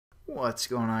What's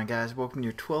going on, guys? Welcome to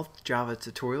your 12th Java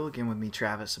tutorial. Again with me,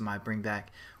 Travis, and my bring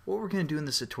back. What we're going to do in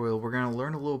this tutorial, we're going to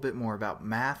learn a little bit more about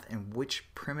math and which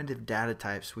primitive data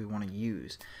types we want to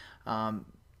use.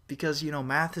 Because,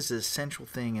 math is an essential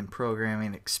thing in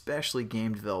programming, especially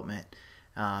game development.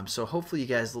 So hopefully you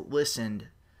guys listened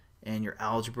in your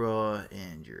algebra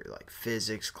and your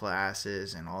physics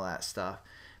classes and all that stuff,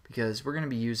 because we're going to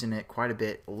be using it quite a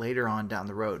bit later on down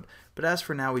the road. But as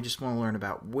for now, we just want to learn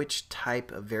about which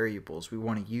type of variables we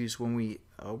want to use when we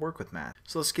work with math.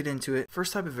 So let's get into it.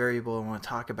 First type of variable I want to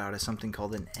talk about is something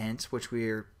called an int, which we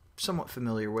are somewhat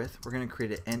familiar with. We're going to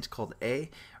create an int called a.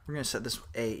 We're going to set this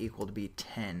a equal to be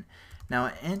 10. Now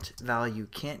an int value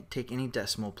can't take any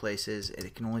decimal places.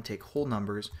 It can only take whole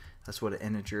numbers. That's what an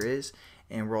integer is.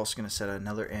 And we're also going to set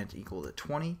another int equal to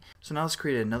 20. So now let's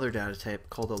create another data type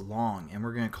called a long, and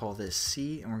we're going to call this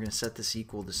c, and we're going to set this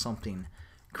equal to something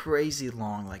crazy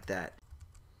long like that.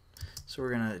 So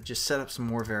we're going to just set up some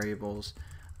more variables.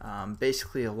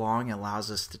 Basically a long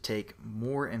allows us to take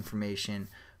more information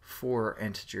for our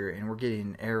integer, and we're getting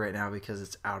an error right now because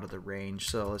it's out of the range.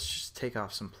 So let's just take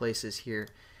off some places here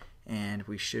and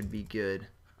we should be good.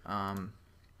 I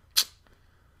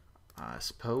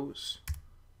suppose.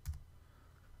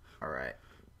 Alright,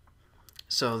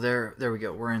 so there we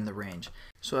go, we're in the range.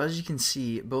 So as you can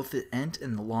see, both the int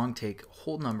and the long take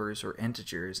whole numbers or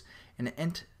integers, and an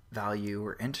int value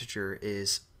or integer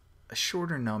is a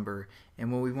shorter number,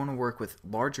 and when we want to work with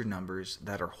larger numbers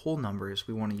that are whole numbers,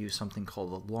 we want to use something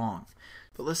called a long.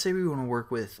 But let's say we want to work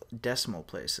with decimal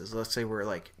places. Let's say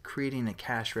we're creating a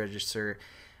cash register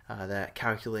that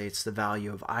calculates the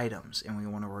value of items, and we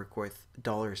want to work with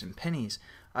dollars and pennies.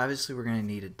 Obviously we're going to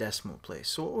need a decimal place.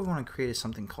 So what we want to create is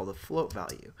something called a float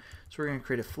value. So we're going to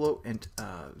create a float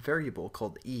variable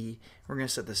called e. We're going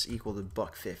to set this equal to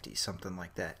 $1.50, something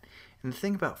like that. And the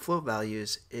thing about float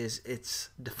values is it's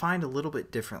defined a little bit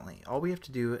differently. All we have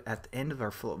to do at the end of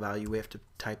our float value, we have to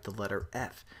type the letter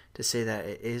f to say that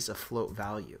it is a float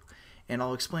value. And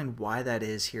I'll explain why that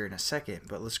is here in a second,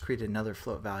 but let's create another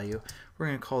float value. We're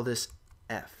going to call this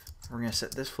f. We're going to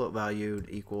set this float value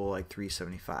to equal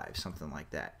 375, something like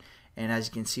that. And as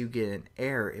you can see, we get an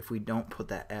error if we don't put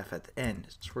that f at the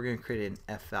end. So we're going to create an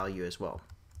f value as well.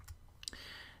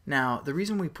 Now, the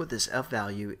reason we put this f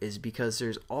value is because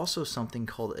there's also something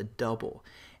called a double.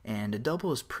 And a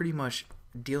double is pretty much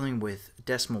dealing with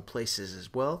decimal places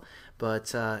as well,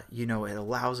 but it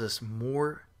allows us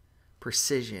more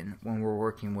precision when we're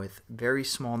working with very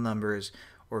small numbers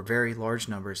or very large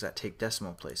numbers that take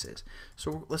decimal places.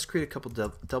 So let's create a couple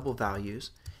double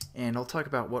values, and I'll talk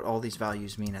about what all these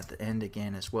values mean at the end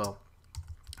again as well.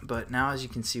 But now, as you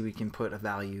can see, we can put a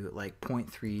value like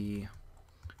 0.3,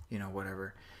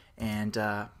 whatever, and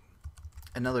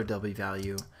another double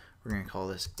value. We're going to call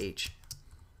this h,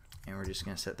 and we're just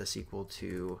going to set this equal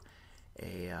to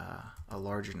a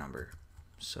larger number.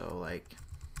 So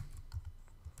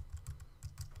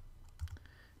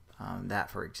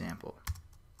that, for example.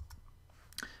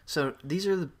 So these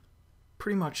are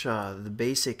pretty much the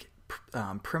basic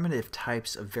primitive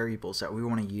types of variables that we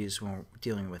want to use when we're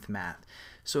dealing with math.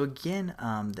 So again,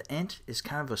 the int is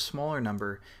kind of a smaller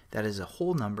number that is a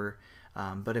whole number,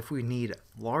 but if we need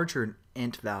larger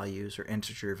int values or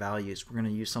integer values, we're going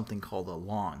to use something called a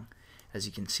long, as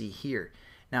you can see here.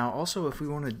 Now also, if we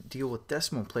want to deal with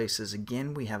decimal places,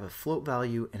 again we have a float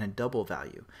value and a double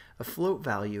value. A float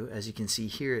value, as you can see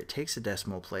here, it takes a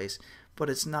decimal place, but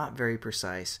it's not very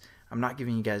precise. I'm not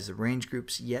giving you guys the range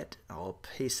groups yet. I'll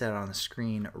paste that on the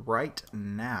screen right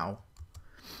now.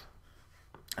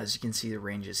 As you can see, the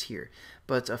range is here.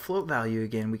 But a float value,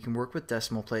 again, we can work with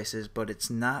decimal places, but it's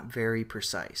not very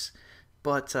precise.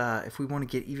 But if we want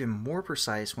to get even more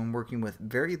precise when working with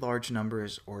very large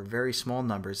numbers or very small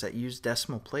numbers that use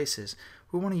decimal places,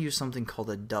 we want to use something called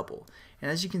a double.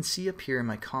 And as you can see up here in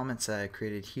my comments that I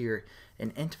created here,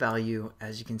 an int value,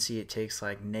 as you can see, it takes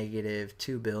negative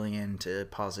 2 billion to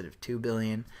positive 2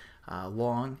 billion.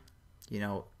 Long, I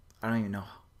don't even know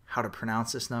how to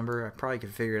pronounce this number. I probably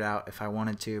could figure it out if I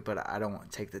wanted to, but I don't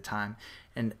want to take the time.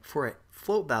 And for a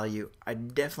float value, I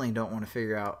definitely don't want to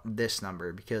figure out this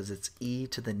number because it's e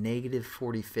to the negative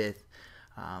 45th,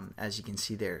 as you can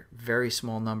see there. Very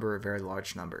small number, a very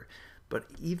large number. But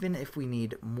even if we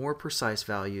need more precise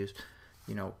values,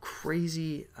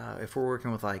 crazy, if we're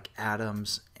working with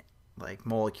atoms,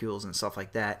 molecules and stuff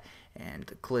like that, and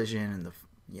the collision and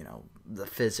the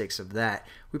physics of that,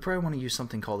 we probably want to use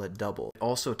something called a double. It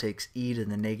also takes e to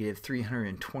the negative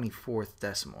 324th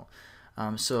decimal.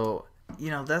 So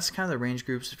that's kind of the range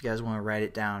groups. If you guys want to write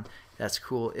it down, that's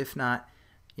cool. If not,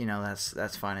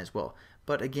 that's fine as well.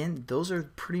 But again, those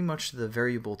are pretty much the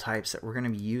variable types that we're going to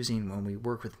be using when we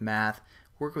work with math,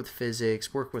 work with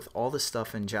physics, work with all this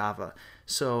stuff in Java.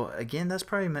 So again, that's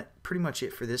probably pretty much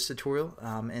it for this tutorial.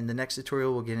 In the next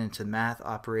tutorial, we'll get into math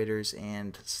operators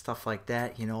and stuff like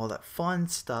that, all that fun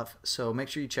stuff. So make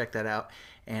sure you check that out,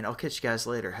 and I'll catch you guys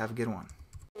later. Have a good one.